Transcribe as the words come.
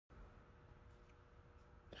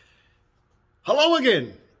Hello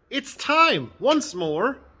again. It's time once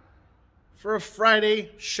more for a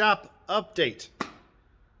Friday shop update.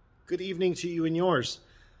 Good evening to you and yours.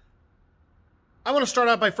 I want to start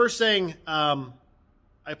out by first saying I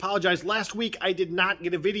apologize. Last week I did not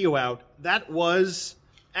get a video out. That was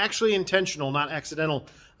actually intentional, not accidental.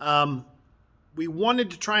 We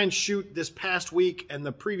wanted to try and shoot this past week and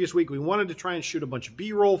the previous week. We wanted to try and shoot a bunch of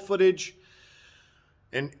B-roll footage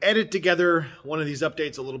and edit together one of these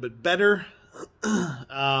updates a little bit better.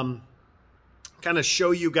 Kind of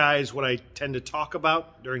show you guys what I tend to talk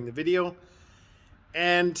about during the video.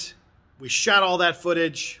 And we shot all that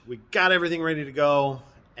footage. We got everything ready to go.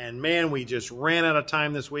 And man, we just ran out of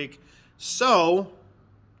time this week. So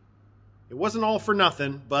it wasn't all for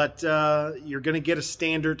nothing, but you're going to get a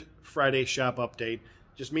standard Friday shop update.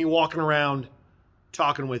 Just me walking around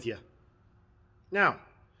talking with you. Now,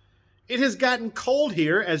 it has gotten cold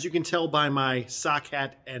here, as you can tell by my sock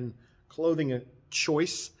hat and clothing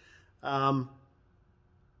choice.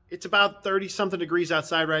 It's about 30-something degrees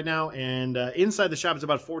outside right now, and inside the shop it's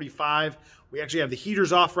about 45. We actually have the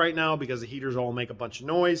heaters off right now because the heaters all make a bunch of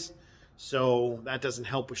noise, so that doesn't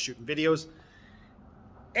help with shooting videos.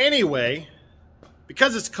 Anyway,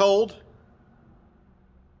 because it's cold,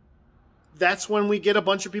 that's when we get a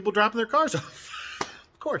bunch of people dropping their cars off.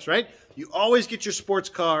 Of course, right? You always get your sports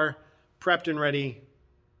car prepped and ready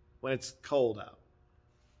when it's cold out.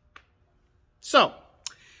 So,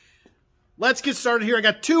 let's get started here. I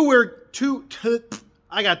got two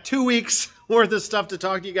weeks worth of stuff to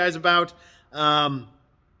talk to you guys about.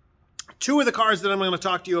 Two of the cars that I'm going to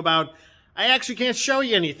talk to you about, I actually can't show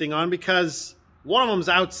you anything on because one of them's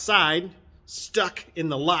outside, stuck in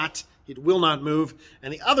the lot. It will not move.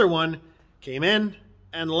 And the other one came in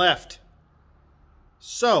and left.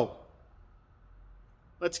 So,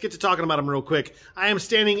 let's get to talking about them real quick. I am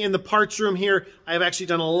standing in the parts room here. I have actually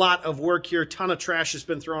done a lot of work here. A ton of trash has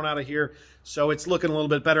been thrown out of here, so it's looking a little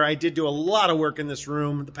bit better. I did do a lot of work in this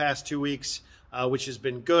room the past 2 weeks, which has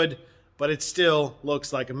been good, but it still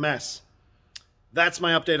looks like a mess. That's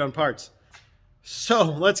my update on parts. So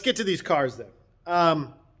let's get to these cars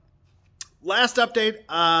then. Last update,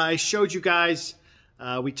 I showed you guys,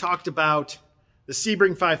 we talked about the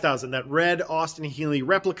Sebring 5000, that red Austin Healey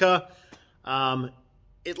replica.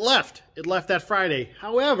 It left that Friday.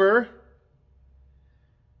 However,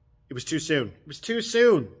 it was too soon. It was too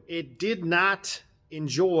soon. It did not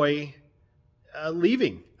enjoy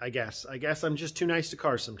leaving, I guess. I guess I'm just too nice to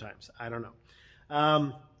cars sometimes. I don't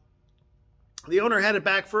know. The owner had it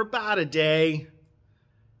back for about a day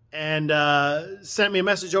and sent me a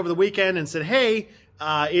message over the weekend and said, hey,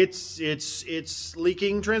 it's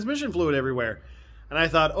leaking transmission fluid everywhere. And I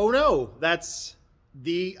thought, oh no, that's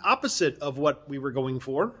the opposite of what we were going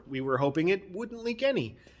for. We were hoping it wouldn't leak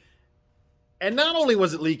any. And not only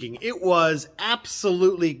was it leaking, it was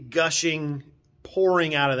absolutely gushing,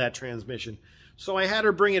 pouring out of that transmission. So I had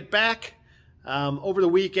her bring it back over the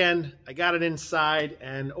weekend. I got it inside,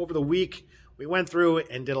 and over the week, we went through it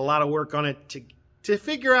and did a lot of work on it to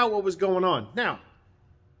figure out what was going on. Now,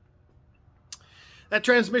 that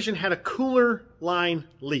transmission had a cooler line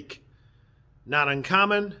leak. Not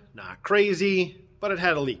uncommon, not crazy, but it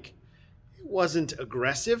had a leak. It wasn't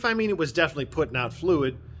aggressive. I mean, it was definitely putting out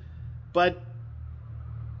fluid. But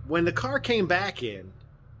when the car came back in,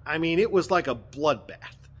 I mean, it was like a bloodbath.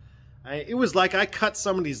 It was like I cut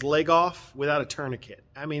somebody's leg off without a tourniquet.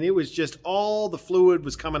 I mean, it was just all the fluid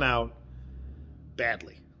was coming out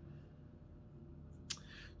badly.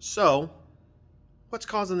 So, what's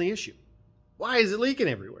causing the issue? Why is it leaking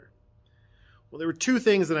everywhere? Well, there were two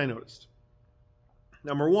things that I noticed.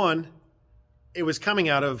 Number one, it was coming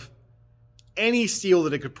out of any seal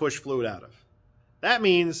that it could push fluid out of. That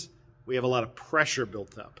means we have a lot of pressure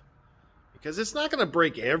built up. Because it's not going to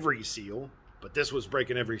break every seal, but this was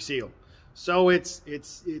breaking every seal. So it's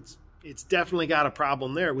definitely got a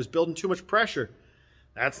problem there. It was building too much pressure.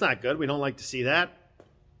 That's not good. We don't like to see that.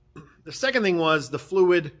 The second thing was the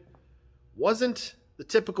fluid wasn't the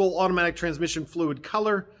typical automatic transmission fluid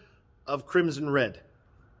color of crimson red.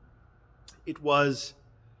 It was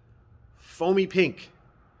foamy pink.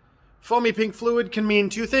 Foamy pink fluid can mean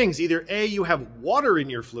two things. Either A, you have water in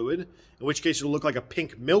your fluid, in which case it'll look like a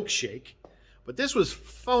pink milkshake. But this was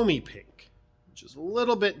foamy pink, which is a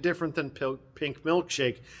little bit different than pink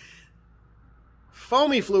milkshake.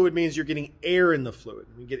 Foamy fluid means you're getting air in the fluid.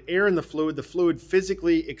 When you get air in the fluid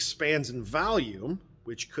physically expands in volume,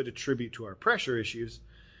 which could attribute to our pressure issues.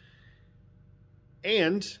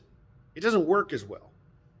 And it doesn't work as well.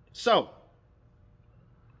 So,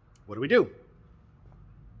 what do?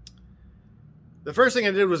 The first thing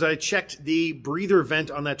I did was I checked the breather vent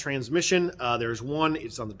on that transmission. There's one,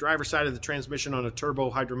 it's on the driver's side of the transmission on a turbo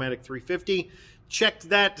hydromatic 350. Checked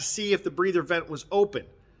that to see if the breather vent was open.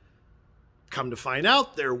 Come to find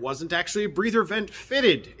out, there wasn't actually a breather vent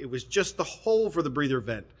fitted. It was just the hole for the breather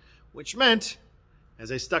vent, which meant,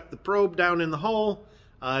 as I stuck the probe down in the hole,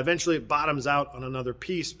 eventually it bottoms out on another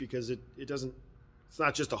piece because it's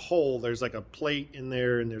not just a hole. There's like a plate in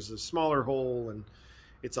there, and there's a smaller hole, and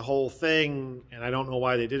it's a whole thing, and I don't know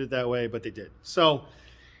why they did it that way, but they did. So,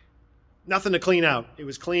 nothing to clean out. It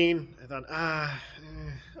was clean. I thought,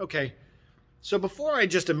 okay. So before I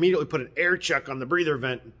just immediately put an air chuck on the breather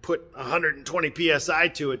vent and put 120 PSI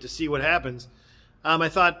to it to see what happens, I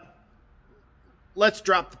thought, let's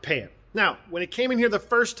drop the pan. Now, when it came in here the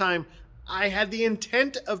first time, I had the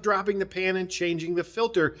intent of dropping the pan and changing the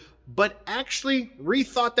filter, but actually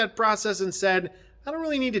rethought that process and said, I don't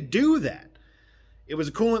really need to do that. It was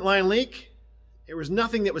a coolant line leak. There was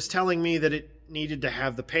nothing that was telling me that it needed to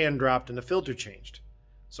have the pan dropped and the filter changed.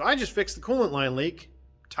 So I just fixed the coolant line leak,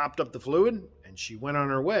 topped up the fluid, and she went on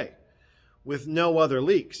her way with no other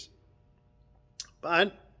leaks.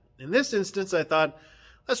 But in this instance, I thought,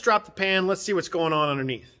 let's drop the pan. Let's see what's going on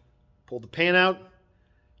underneath. Pulled the pan out,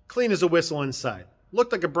 clean as a whistle inside.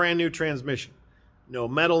 Looked like a brand new transmission. No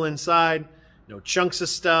metal inside, no chunks of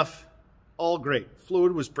stuff. All great.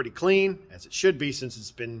 Fluid was pretty clean, as it should be since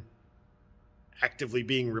it's been actively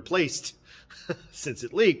being replaced since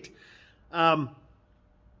it leaked. And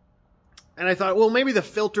I thought, well, maybe the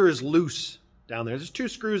filter is loose down there. There's 2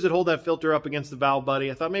 screws that hold that filter up against the valve body.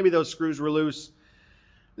 I thought maybe those screws were loose.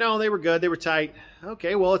 No, they were good. They were tight.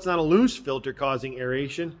 Okay, well, it's not a loose filter causing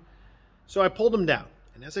aeration. So I pulled them down.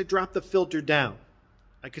 And as I dropped the filter down,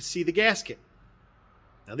 I could see the gasket.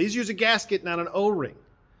 Now, these use a gasket, not an O-ring.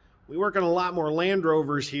 We work on a lot more Land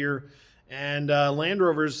Rovers here, and Land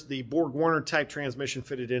Rovers, the Borg Warner type transmission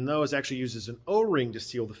fitted in those, actually uses an O-ring to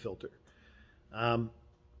seal the filter.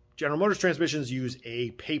 General Motors transmissions use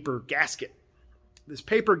a paper gasket. This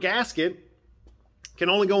paper gasket can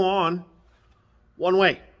only go on one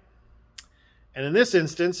way. And in this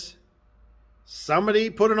instance, somebody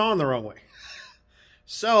put it on the wrong way.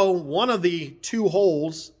 So one of the 2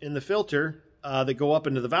 holes in the filter that go up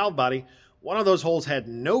into the valve body, one of those holes had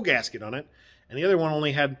no gasket on it, and the other one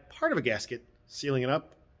only had part of a gasket sealing it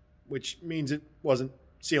up, which means it wasn't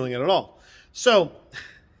sealing it at all. So,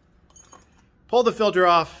 pulled the filter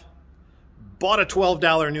off, bought a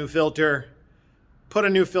 $12 new filter, put a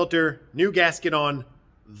new filter, new gasket on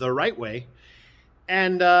the right way,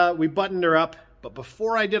 and we buttoned her up. But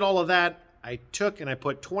before I did all of that, I took and I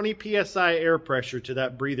put 20 PSI air pressure to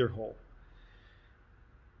that breather hole.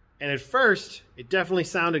 And at first, it definitely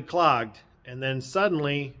sounded clogged. And then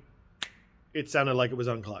suddenly, it sounded like it was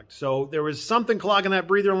unclogged. So there was something clogging that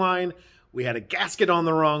breather line. We had a gasket on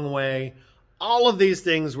the wrong way. All of these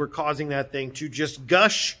things were causing that thing to just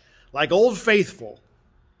gush like Old Faithful.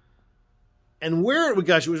 And where it would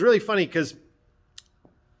gush, it was really funny because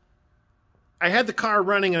I had the car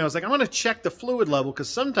running and I was like, I'm going to check the fluid level because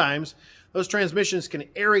sometimes those transmissions can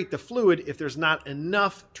aerate the fluid if there's not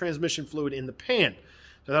enough transmission fluid in the pan.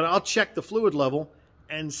 So I thought I'll check the fluid level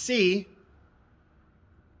and see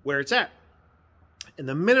where it's at. And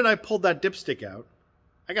the minute I pulled that dipstick out,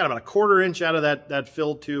 I got about a 1/4 inch out of that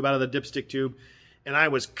filled tube, out of the dipstick tube, and I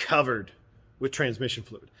was covered with transmission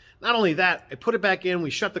fluid. Not only that, I put it back in, we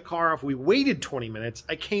shut the car off, we waited 20 minutes,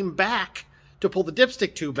 I came back to pull the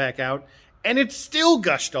dipstick tube back out, and it still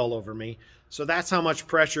gushed all over me. So that's how much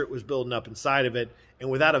pressure it was building up inside of it. And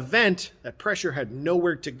without a vent, that pressure had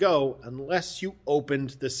nowhere to go unless you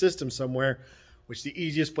opened the system somewhere, which the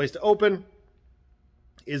easiest place to open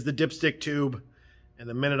is the dipstick tube. And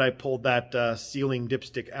the minute I pulled that sealing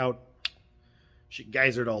dipstick out, she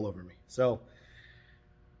geysered all over me. So,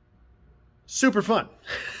 super fun.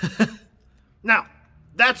 Now,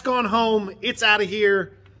 that's gone home. It's out of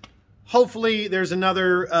here. Hopefully, there's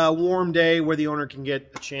another warm day where the owner can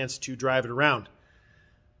get a chance to drive it around.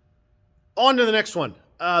 On to the next one.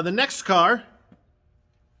 The next car,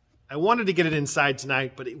 I wanted to get it inside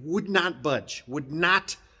tonight, but it would not budge, would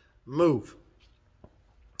not move.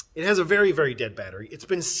 It has a very, very dead battery. It's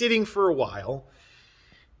been sitting for a while.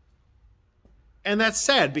 And that's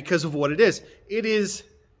sad because of what it is. It is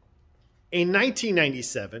a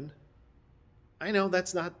 1997. I know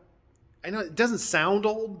that's not, I know it doesn't sound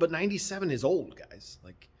old, but 97 is old, guys.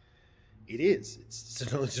 Like, it is. It's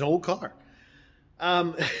an old car.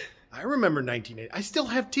 I remember 1980. I still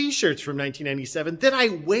have t-shirts from 1997 that I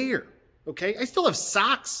wear. Okay? I still have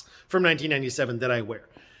socks from 1997 that I wear.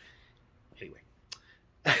 Anyway.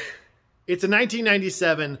 It's a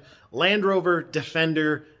 1997 Land Rover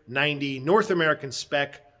Defender 90 North American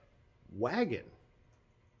spec wagon,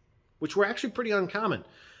 which were actually pretty uncommon.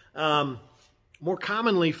 More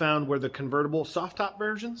commonly found were the convertible soft top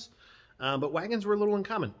versions, but wagons were a little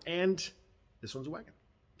uncommon, and this one's a wagon.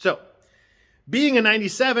 So being a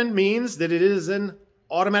 97 means that it is an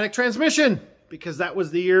automatic transmission, because that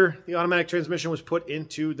was the year the automatic transmission was put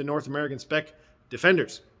into the North American spec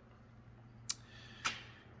Defenders.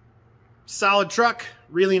 Solid truck,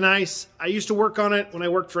 really nice. I used to work on it when I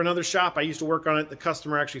worked for another shop. I used to work on it. The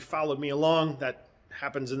customer actually followed me along. That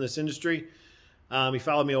happens in this industry. He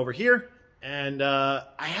followed me over here, and I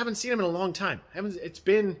haven't seen him in a long time. It's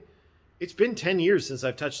been 10 years since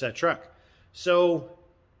I've touched that truck. So,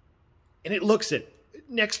 and it looks it.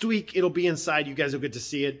 Next week it'll be inside. You guys will get to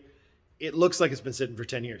see it. It looks like it's been sitting for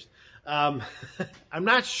 10 years. I'm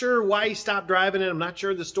not sure why he stopped driving it. I'm not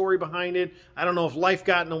sure the story behind it. I don't know if life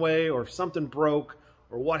got in the way or if something broke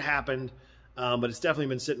or what happened, but it's definitely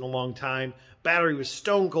been sitting a long time. Battery was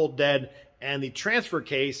stone cold dead, and the transfer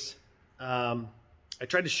case, I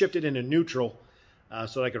tried to shift it into neutral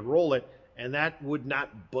so that I could roll it, and that would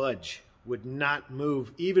not budge, would not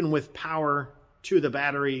move, even with power to the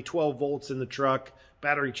battery, 12 volts in the truck,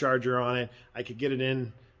 battery charger on it. I could get it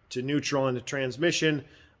in to neutral in the transmission,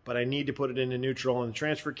 but I need to put it into neutral in the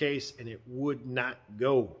transfer case, and it would not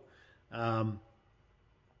go,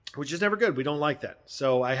 which is never good. We don't like that.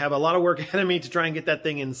 So I have a lot of work ahead of me to try and get that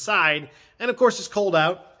thing inside. And of course, it's cold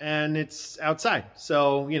out and it's outside.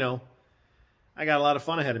 So, you know, I got a lot of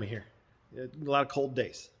fun ahead of me here. A lot of cold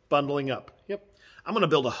days, bundling up. Yep. I'm going to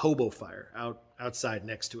build a hobo fire outside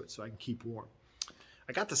next to it so I can keep warm.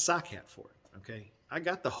 I got the sock hat for it. Okay. I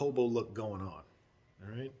got the hobo look going on.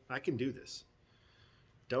 All right. I can do this.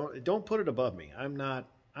 Don't put it above me. I'm not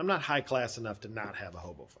high class enough to not have a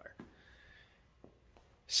hobo fire.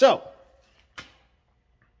 So,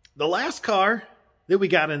 the last car that we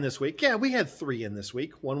got in this week, yeah, we had 3 in this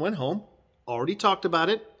week. One went home. Already talked about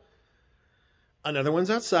it. Another one's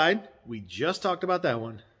outside. We just talked about that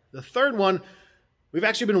one. The third one, we've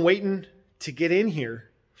actually been waiting to get in here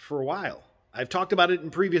for a while. I've talked about it in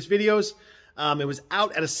previous videos. It was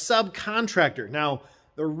out at a subcontractor. Now,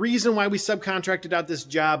 the reason why we subcontracted out this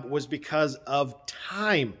job was because of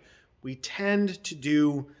time. We tend to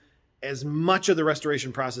do as much of the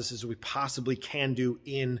restoration process as we possibly can do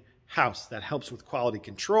in-house. That helps with quality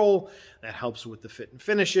control. That helps with the fit and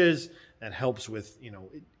finishes. That helps with, you know,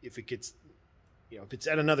 if it gets, you know, if it's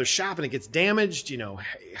at another shop and it gets damaged, you know,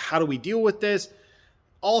 how do we deal with this?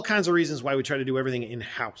 All kinds of reasons why we try to do everything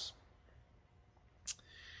in-house.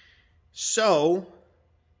 So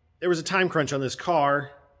there was a time crunch on this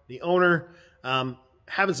car. The owner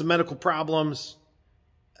having some medical problems.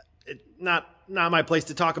 Not my place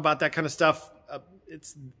to talk about that kind of stuff.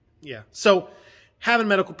 Yeah. So having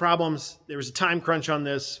medical problems, there was a time crunch on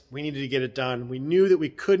this. We needed to get it done. We knew that we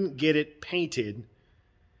couldn't get it painted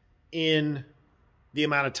in the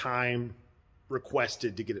amount of time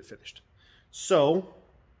requested to get it finished. So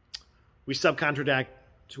we subcontracted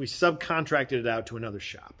it out to another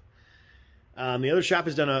shop. The other shop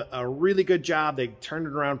has done a really good job. They turned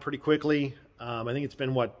it around pretty quickly. I think it's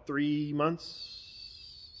been, what, 3 months?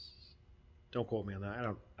 Don't quote me on that. I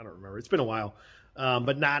don't remember. It's been a while,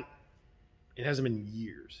 but it hasn't been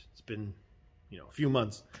years. It's been, you know, a few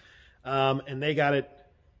months. And they got it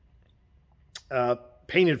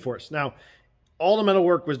painted for us. Now, all the metal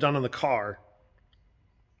work was done on the car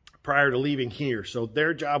prior to leaving here. So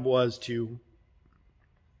their job was to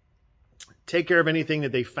take care of anything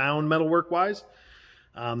that they found metalwork-wise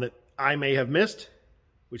that I may have missed,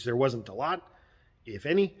 which there wasn't a lot, if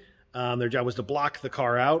any. Their job was to block the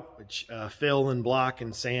car out, which fill and block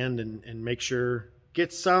and sand and make sure,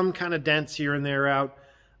 get some kind of dents here and there out,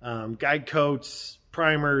 guide coats,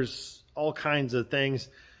 primers, all kinds of things,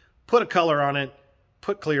 put a color on it,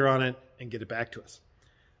 put clear on it, and get it back to us.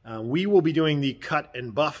 We will be doing the cut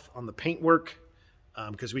and buff on the paint work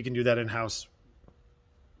because we can do that in-house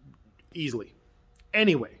easily.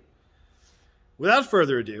 Anyway, without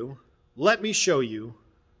further ado, let me show you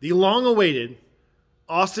the long-awaited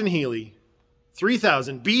Austin Healey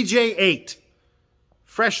 3000 BJ8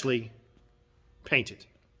 freshly painted.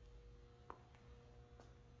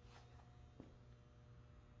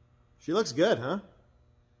 She looks good, huh?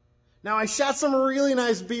 Now, I shot some really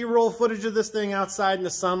nice B-roll footage of this thing outside in the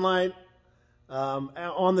sunlight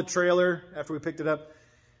on the trailer after we picked it up.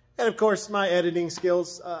 And of course, my editing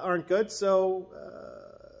skills aren't good, so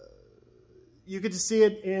you get to see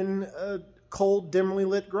it in a cold, dimly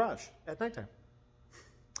lit garage at nighttime.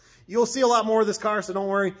 You'll see a lot more of this car, so don't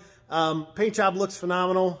worry. Paint job looks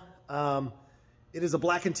phenomenal. It is a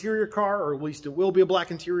black interior car, or at least it will be a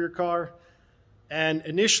black interior car. And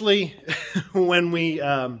initially, when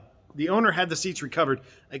the owner had the seats recovered,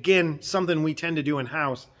 again, something we tend to do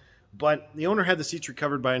in-house, but the owner had the seats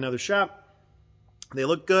recovered by another shop. They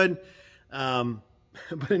looked good.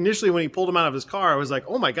 But initially, when he pulled them out of his car, I was like,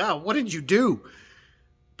 oh my God, what did you do?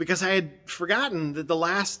 Because I had forgotten that the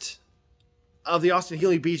last of the Austin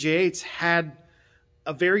Healey BJ8s had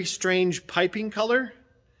a very strange piping color.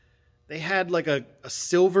 They had like a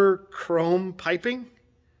silver chrome piping.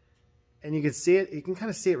 And you can see it. You can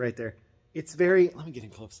kind of see it right there. It's very, let me get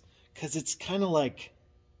in close. Because it's kind of like,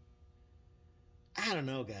 I don't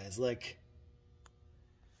know, guys. Like,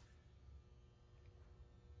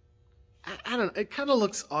 I don't know. It kind of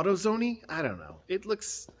looks AutoZone-y. I don't know.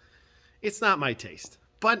 It's not my taste.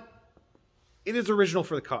 But it is original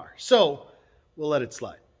for the car. So, we'll let it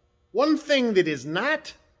slide. One thing that is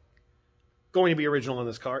not going to be original on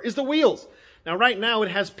this car is the wheels. Now, right now,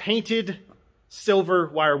 it has painted silver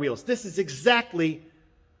wire wheels. This is exactly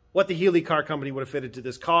what the Healey car company would have fitted to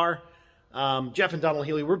this car. Jeff and Donald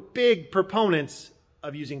Healey were big proponents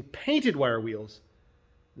of using painted wire wheels,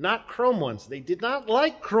 not chrome ones. They did not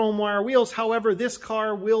like chrome wire wheels. However, this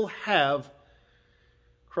car will have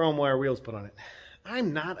chrome wire wheels put on it.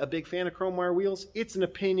 I'm not a big fan of chrome wire wheels. It's an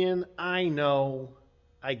opinion. I know.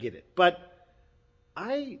 I get it. But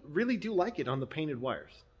I really do like it on the painted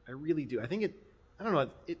wires. I really do. I think it, I don't know,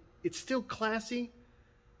 it's still classy,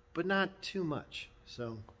 but not too much.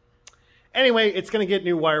 So anyway, it's going to get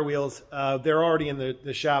new wire wheels. They're already in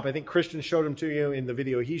the shop. I think Christian showed them to you in the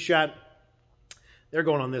video he shot. They're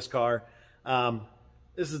going on this car.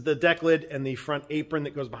 This is the deck lid and the front apron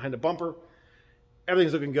that goes behind the bumper.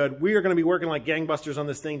 Everything's looking good. We are going to be working like gangbusters on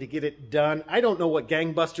this thing to get it done. I don't know what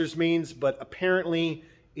gangbusters means, but apparently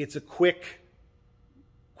it's a quick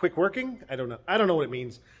working. I don't know. I don't know what it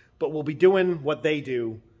means, but we'll be doing what they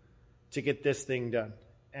do to get this thing done.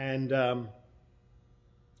 And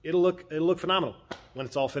it'll look phenomenal when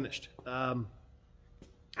it's all finished.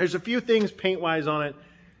 There's a few things paint-wise on it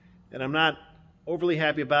that I'm not overly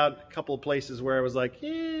happy about. A couple of places where I was like,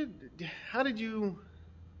 how did you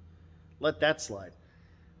let that slide?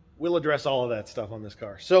 We'll address all of that stuff on this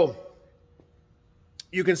car. So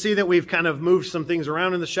you can see that we've kind of moved some things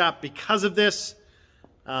around in the shop because of this.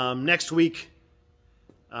 Next week,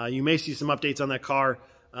 you may see some updates on that car,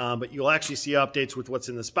 but you'll actually see updates with what's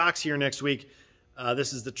in this box here next week.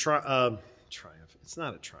 This is the Triumph. It's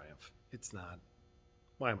not a Triumph. It's not.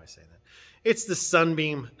 Why am I saying that? It's the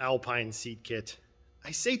Sunbeam Alpine seat kit.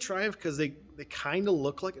 I say Triumph because they kind of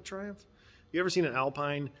look like a Triumph. You ever seen an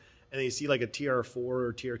Alpine and then you see like a TR4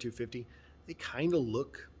 or TR250? They kind of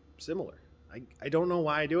look similar. I don't know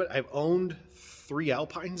why I do it. I've owned 3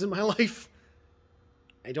 Alpines in my life.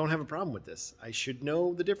 I don't have a problem with this. I should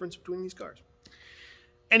know the difference between these cars.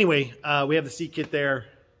 Anyway, we have the seat kit there.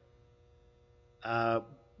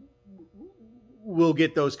 We'll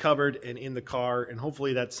get those covered and in the car, and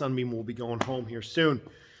hopefully that Sunbeam will be going home here soon.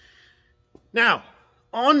 Now,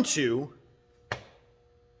 on to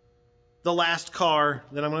the last car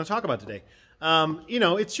that I'm going to talk about today. You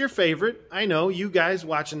know, it's your favorite. I know you guys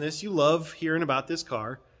watching this, you love hearing about this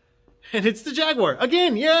car. And it's the Jaguar.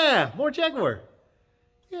 Again, yeah, more Jaguar.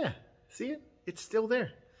 Yeah, see it? It's still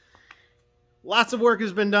there. Lots of work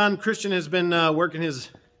has been done. Christian has been working his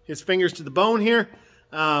fingers to the bone here.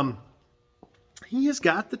 He has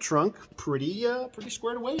got the trunk pretty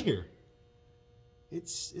squared away here.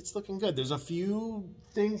 It's looking good. There's a few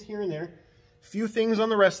things here and there. A few things on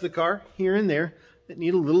the rest of the car here and there that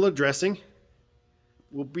need a little addressing.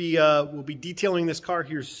 We'll be detailing this car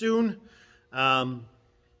here soon.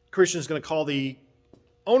 Christian's going to call the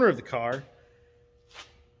owner of the car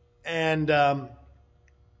and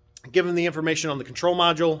give him the information on the control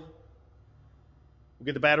module. We'll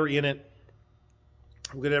get the battery in it.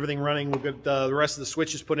 We'll get everything running. We'll get the rest of the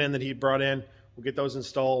switches put in that he brought in. We'll get those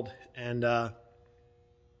installed and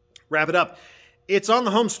wrap it up. It's on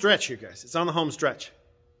the home stretch here, guys. It's on the home stretch.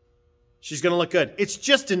 She's going to look good. It's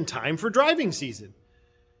just in time for driving season.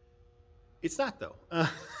 It's not, though.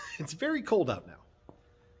 It's very cold out now.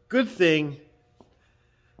 Good thing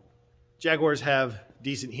Jaguars have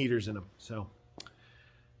decent heaters in them. So,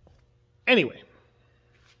 anyway,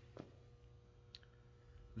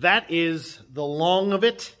 that is the long of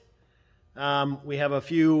it. We have a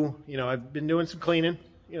few, you know, I've been doing some cleaning,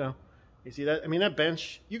 you know. You see that? I mean, that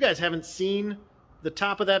bench, you guys haven't seen the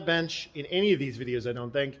top of that bench in any of these videos, I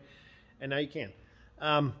don't think. And now you can.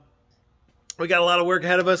 We got a lot of work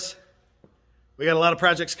ahead of us. We got a lot of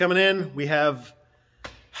projects coming in. We've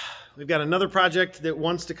got another project that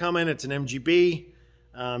wants to come in. It's an MGB.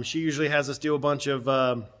 She usually has us do a bunch of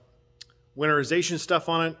winterization stuff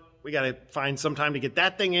on it. We got to find some time to get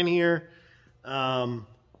that thing in here. We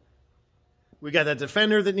got that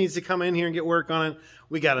Defender that needs to come in here and get work on it.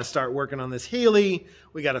 We got to start working on this Healey.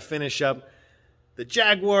 We got to finish up the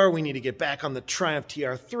Jaguar. We need to get back on the Triumph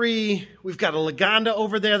TR3. We've got a Lagonda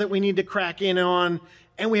over there that we need to crack in on.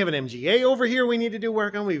 And we have an MGA over here we need to do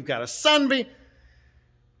work on. We've got a Sunbeam.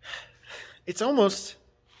 It's almost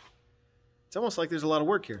like there's a lot of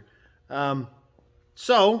work here.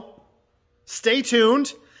 So stay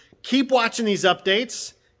tuned. Keep watching these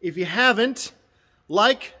updates. If you haven't,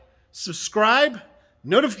 like, subscribe,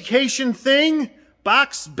 notification thing,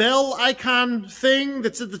 box, bell icon thing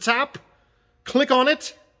that's at the top. Click on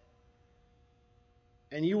it,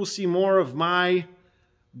 and you will see more of my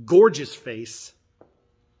gorgeous face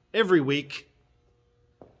every week,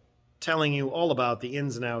 telling you all about the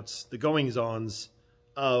ins and outs, the goings-ons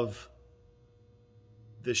of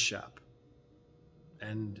this shop.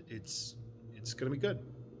 And it's going to be good.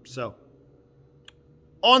 So,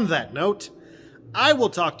 on that note, I will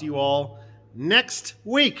talk to you all next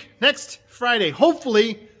week, next Friday,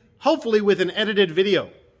 hopefully with an edited video.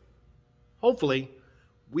 Hopefully,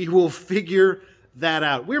 we will figure that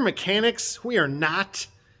out. We're mechanics. We are not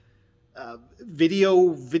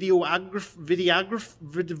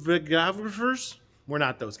videographers. We're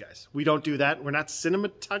not those guys. We don't do that. We're not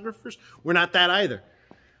cinematographers. We're not that either.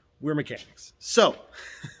 We're mechanics. So,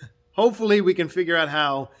 hopefully we can figure out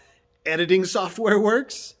how editing software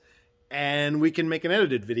works, and we can make an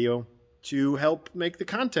edited video to help make the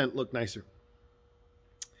content look nicer.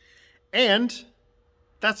 And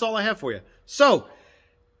that's all I have for you. So,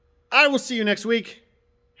 I will see you next week.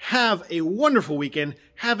 Have a wonderful weekend.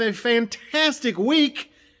 Have a fantastic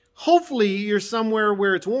week. Hopefully you're somewhere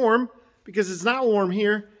where it's warm, because it's not warm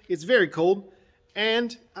here. It's very cold.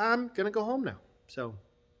 And I'm going to go home now. So,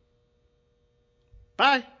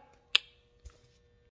 bye.